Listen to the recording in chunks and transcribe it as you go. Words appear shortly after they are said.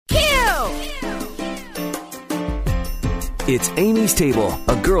It's Amy's Table,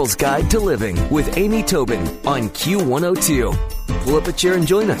 a girl's guide to living with Amy Tobin on Q102. Pull up a chair and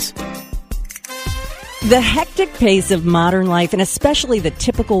join us. The hectic pace of modern life, and especially the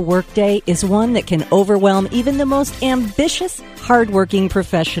typical workday, is one that can overwhelm even the most ambitious, hardworking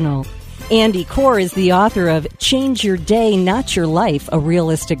professional. Andy Corr is the author of Change Your Day, Not Your Life, a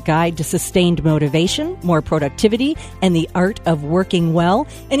realistic guide to sustained motivation, more productivity, and the art of working well.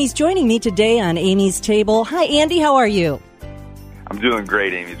 And he's joining me today on Amy's Table. Hi, Andy. How are you? I'm doing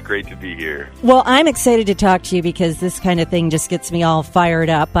great, Amy. It's great to be here. Well, I'm excited to talk to you because this kind of thing just gets me all fired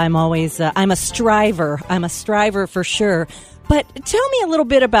up. I'm always, I'm a striver. I'm a striver for sure. But tell me a little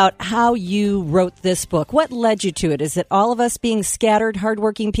bit about how you wrote this book. What led you to it? Is it all of us being scattered,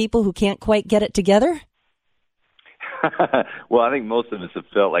 hardworking people who can't quite get it together? Well, I think most of us have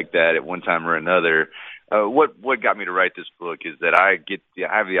felt like that at one time or another. What got me to write this book is that I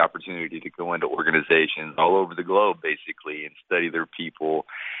have the opportunity to go into organizations all over the globe, basically, and study their people.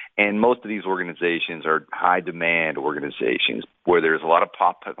 And most of these organizations are high-demand organizations where there's a lot of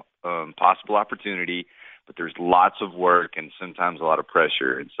possible opportunity, but there's lots of work and sometimes a lot of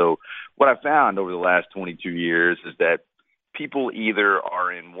pressure. And so what I found over the last 22 years is that people either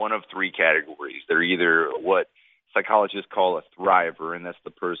are in one of three categories. They're either what psychologists call a thriver, and that's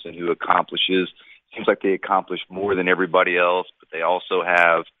the person who seems like they accomplish more than everybody else, but they also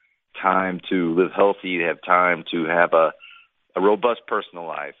have time to live healthy, they have time to have a robust personal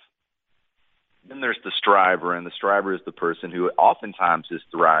life. Then there's the striver, and the striver is the person who oftentimes is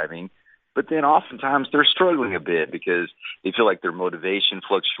thriving, but then oftentimes they're struggling a bit because they feel like their motivation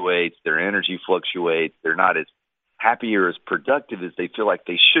fluctuates, their energy fluctuates, they're not as happy or as productive as they feel like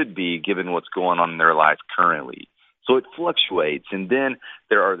they should be given what's going on in their life currently. So it fluctuates. And then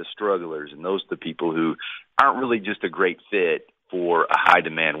there are the strugglers, and those are the people who aren't really just a great fit for a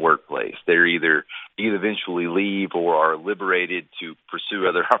high-demand workplace. They're either eventually leave or are liberated to pursue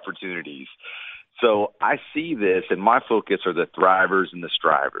other opportunities. So I see this, and my focus are the thrivers and the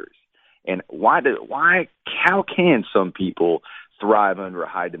strivers. And how can some people thrive under a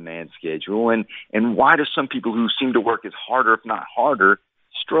high-demand schedule? And why do some people who seem to work as harder, if not harder,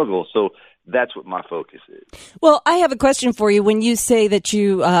 struggle? So that's what my focus is. Well, I have a question for you. When you say that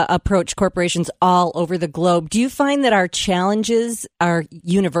you approach corporations all over the globe, do you find that our challenges are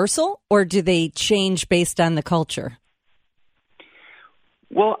universal, or do they change based on the culture?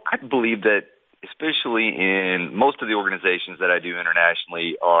 Well, I believe that especially in most of the organizations that I do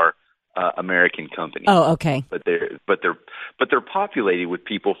internationally are American companies. Oh, okay. But they're populated with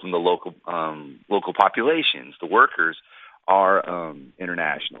people from the local populations. The workers are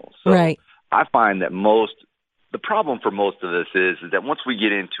international. So right. I find that the problem for most of us is that once we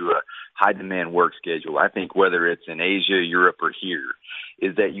get into a high demand work schedule, I think whether it's in Asia, Europe, or here,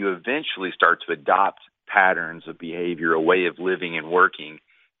 is that you eventually start to adopt patterns of behavior, a way of living and working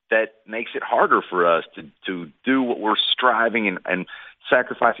that makes it harder for us to do what we're striving and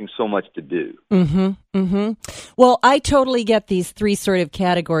sacrificing so much to do. Mm-hmm. Mm-hmm. Well, I totally get these three sort of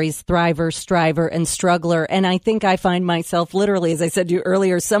categories: thriver, striver, and struggler. And I think I find myself literally, as I said to you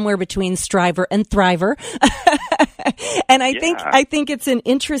earlier, somewhere between striver and thriver. And I think it's an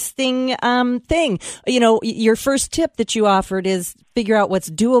interesting thing. You know, your first tip that you offered is figure out what's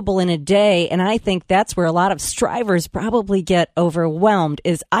doable in a day. And I think that's where a lot of strivers probably get overwhelmed,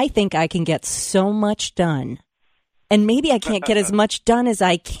 is I think I can get so much done. And maybe I can't get as much done as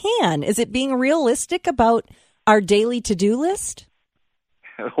I can. Is it being realistic about our daily to-do list?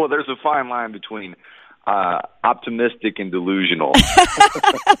 Well, there's a fine line between optimistic and delusional.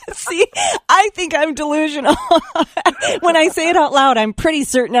 See, I think I'm delusional. When I say it out loud, I'm pretty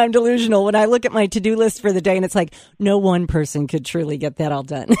certain I'm delusional. When I look at my to-do list for the day, and it's like, no one person could truly get that all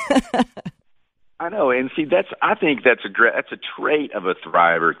done. I know, and see, I think that's a trait of a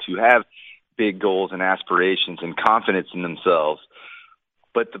thriver, to have big goals and aspirations and confidence in themselves.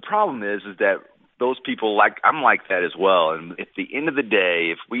 But the problem is that those people, I'm like that as well. And at the end of the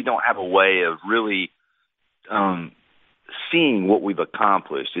day, if we don't have a way of really seeing what we've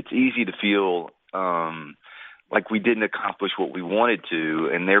accomplished, it's easy to feel like we didn't accomplish what we wanted to,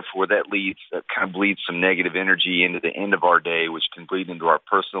 and therefore that kind of bleeds some negative energy into the end of our day, which can bleed into our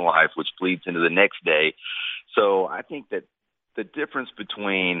personal life, which bleeds into the next day. So I think that the difference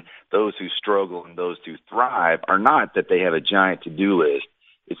between those who struggle and those who thrive are not that they have a giant to-do list.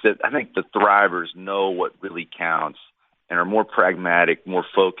 It's that I think the thrivers know what really counts and are more pragmatic, more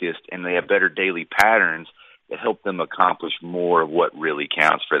focused, and they have better daily patterns that help them accomplish more of what really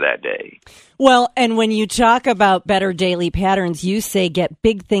counts for that day. Well, and when you talk about better daily patterns, you say get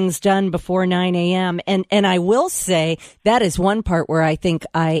big things done before 9 a.m. And I will say that is one part where I think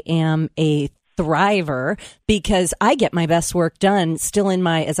I am a thriver because I get my best work done still in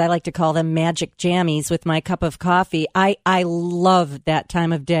my, as I like to call them, magic jammies with my cup of coffee. I love that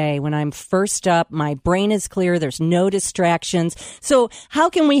time of day when I'm first up, my brain is clear, there's no distractions. So how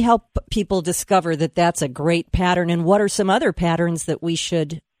can we help people discover that that's a great pattern, and what are some other patterns that we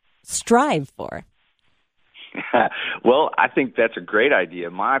should strive for? Well, I think that's a great idea.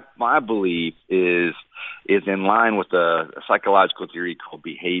 My belief is in line with a psychological theory called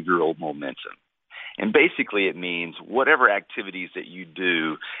behavioral momentum. And basically it means whatever activities that you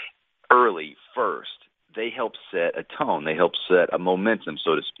do early first, they help set a tone. They help set a momentum,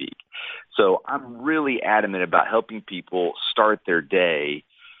 so to speak. So I'm really adamant about helping people start their day,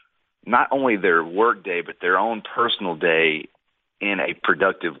 not only their work day, but their own personal day in a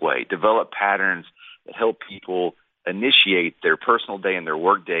productive way. Develop patterns that help people initiate their personal day and their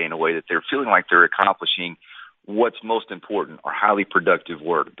work day in a way that they're feeling like they're accomplishing what's most important or highly productive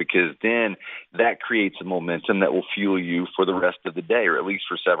work, because then that creates a momentum that will fuel you for the rest of the day, or at least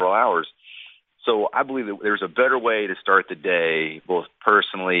for several hours. So I believe that there's a better way to start the day, both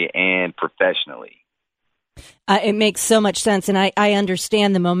personally and professionally. It makes so much sense, and I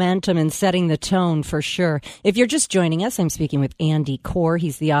understand the momentum and setting the tone for sure. If you're just joining us, I'm speaking with Andy Corr.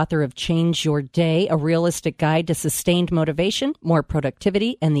 He's the author of Change Your Day, A Realistic Guide to Sustained Motivation, More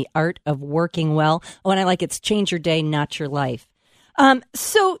Productivity, and the Art of Working Well. Oh, and I like it's Change Your Day, Not Your Life.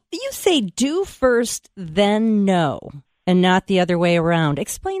 So you say do first, then know, and not the other way around.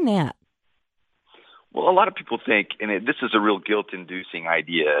 Explain that. Well, a lot of people think, and this is a real guilt-inducing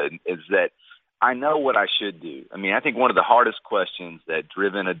idea, is that I know what I should do. I mean, I think one of the hardest questions that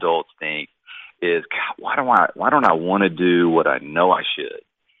driven adults think is, God, why don't I want to do what I know I should?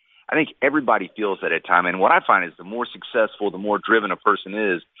 I think everybody feels that at times. And what I find is the more successful, the more driven a person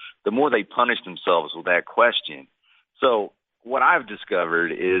is, the more they punish themselves with that question. So what I've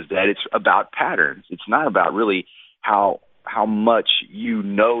discovered is that it's about patterns. It's not about really how much you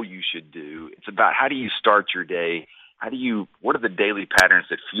know you should do. It's about how do you start your day. What are the daily patterns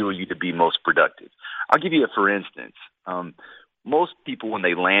that fuel you to be most productive? I'll give you for instance. Most people, when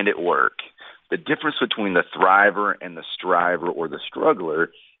they land at work, the difference between the thriver and the striver or the struggler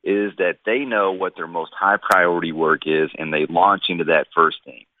is that they know what their most high priority work is, and they launch into that first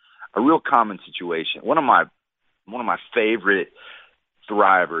thing. A real common situation. One of my favorite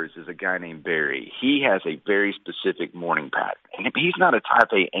thrivers is a guy named Barry. He has a very specific morning pattern, and he's not a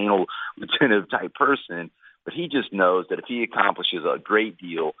type A anal retentive type person. But he just knows that if he accomplishes a great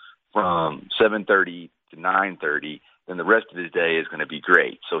deal from 7:30 to 9:30, then the rest of his day is going to be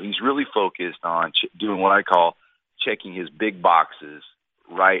great. So he's really focused on doing what I call checking his big boxes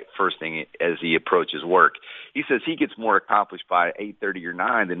right first thing as he approaches work. He says he gets more accomplished by 8:30 or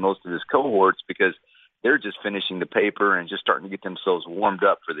 9 than most of his cohorts because they're just finishing the paper and just starting to get themselves warmed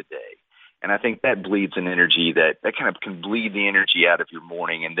up for the day. And I think that bleeds an energy that kind of can bleed the energy out of your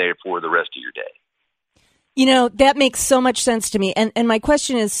morning and therefore the rest of your day. You know, that makes so much sense to me. And my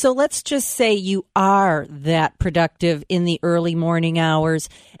question is, so let's just say you are that productive in the early morning hours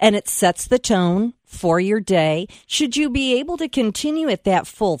and it sets the tone for your day. Should you be able to continue at that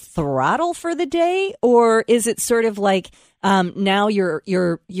full throttle for the day? Or is it sort of like now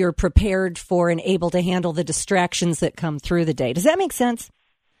you're prepared for and able to handle the distractions that come through the day? Does that make sense?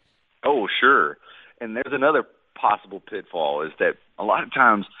 Oh, sure. And there's another possible pitfall is that a lot of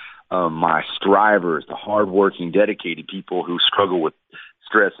times my strivers, the hardworking, dedicated people who struggle with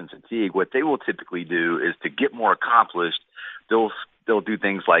stress and fatigue, what they will typically do is to get more accomplished, they'll do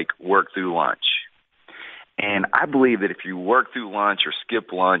things like work through lunch. And I believe that if you work through lunch or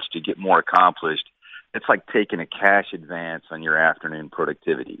skip lunch to get more accomplished, it's like taking a cash advance on your afternoon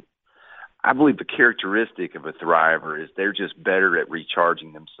productivity. I believe the characteristic of a thriver is they're just better at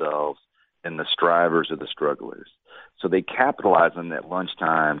recharging themselves than the strivers or the strugglers. So they capitalize on that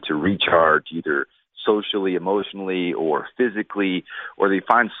lunchtime to recharge either socially, emotionally, or physically, or they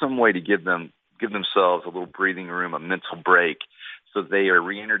find some way to give themselves a little breathing room, a mental break, so they are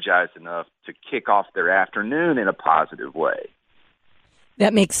re-energized enough to kick off their afternoon in a positive way.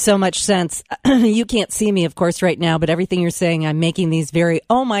 That makes so much sense. You can't see me, of course, right now, but everything you're saying, I'm making these very,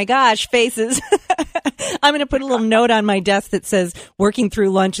 oh my gosh, faces. I'm going to put a little note on my desk that says working through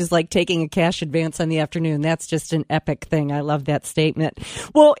lunch is like taking a cash advance on the afternoon. That's just an epic thing. I love that statement.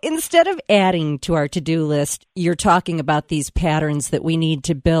 Well, instead of adding to our to-do list, you're talking about these patterns that we need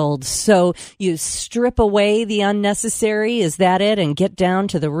to build. So you strip away the unnecessary, is that it? And get down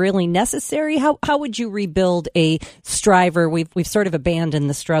to the really necessary? How would you rebuild a striver? We've sort of abandoned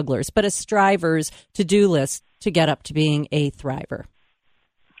the strugglers, but a striver's to-do list to get up to being a thriver.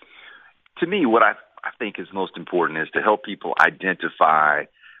 To me, what I think is most important is to help people identify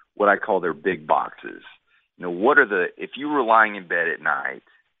what I call their big boxes. What are if you were lying in bed at night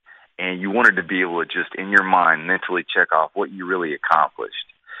and you wanted to be able to just in your mind mentally check off what you really accomplished,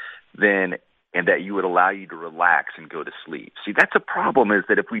 and that you would allow you to relax and go to sleep. See, that's a problem, is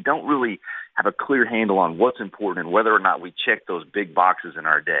that if we don't really have a clear handle on what's important and whether or not we check those big boxes in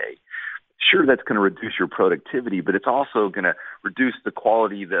our day, sure, that's going to reduce your productivity, but it's also going to reduce the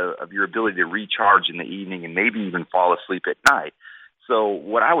quality of your ability to recharge in the evening and maybe even fall asleep at night. So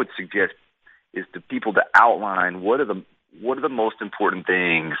what I would suggest is to people to outline what are the most important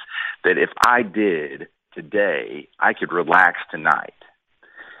things that if I did today, I could relax tonight.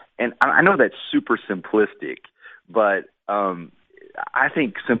 And I know that's super simplistic, but I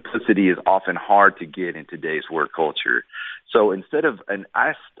think simplicity is often hard to get in today's work culture. So instead of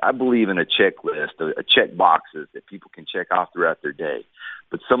I believe in a checklist, a check boxes that people can check off throughout their day.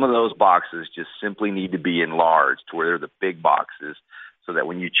 But some of those boxes just simply need to be enlarged to where they're the big boxes, so that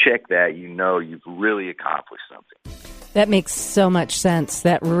when you check that, you've really accomplished something. That makes so much sense.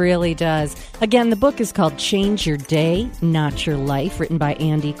 That really does. Again, the book is called Change Your Day, Not Your Life, written by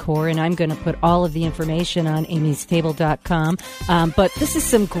Andy Corr, and I'm going to put all of the information on amystable.com. But this is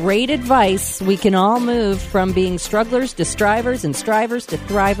some great advice. We can all move from being strugglers to strivers and strivers to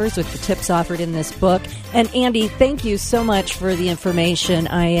thrivers with the tips offered in this book. And Andy, thank you so much for the information.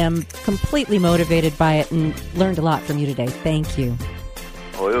 I am completely motivated by it and learned a lot from you today. Thank you.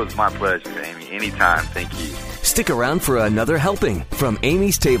 Oh, it was my pleasure, Amy. Anytime. Thank you. Stick around for another helping from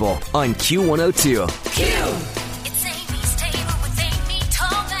Amy's Table on Q102. Q! It's Amy's Table with Amy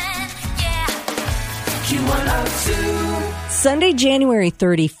Tobin. Yeah. Q102. Sunday, January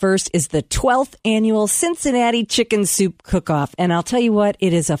 31st is the 12th annual Cincinnati Chicken Soup Cook-Off. And I'll tell you what,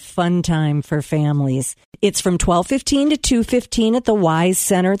 it is a fun time for families. It's from 12:15 to 2:15 at the Wise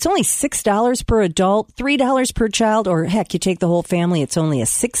Center. It's only $6 per adult, $3 per child, or heck, you take the whole family, it's only a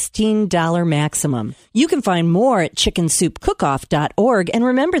 $16 maximum. You can find more at chickensoupcookoff.org. And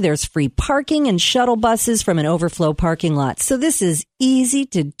remember, there's free parking and shuttle buses from an overflow parking lot. So this is easy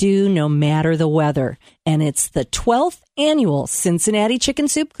to do no matter the weather. And it's the 12th annual Cincinnati Chicken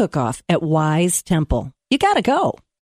Soup Cook-Off at Wise Temple. You gotta go.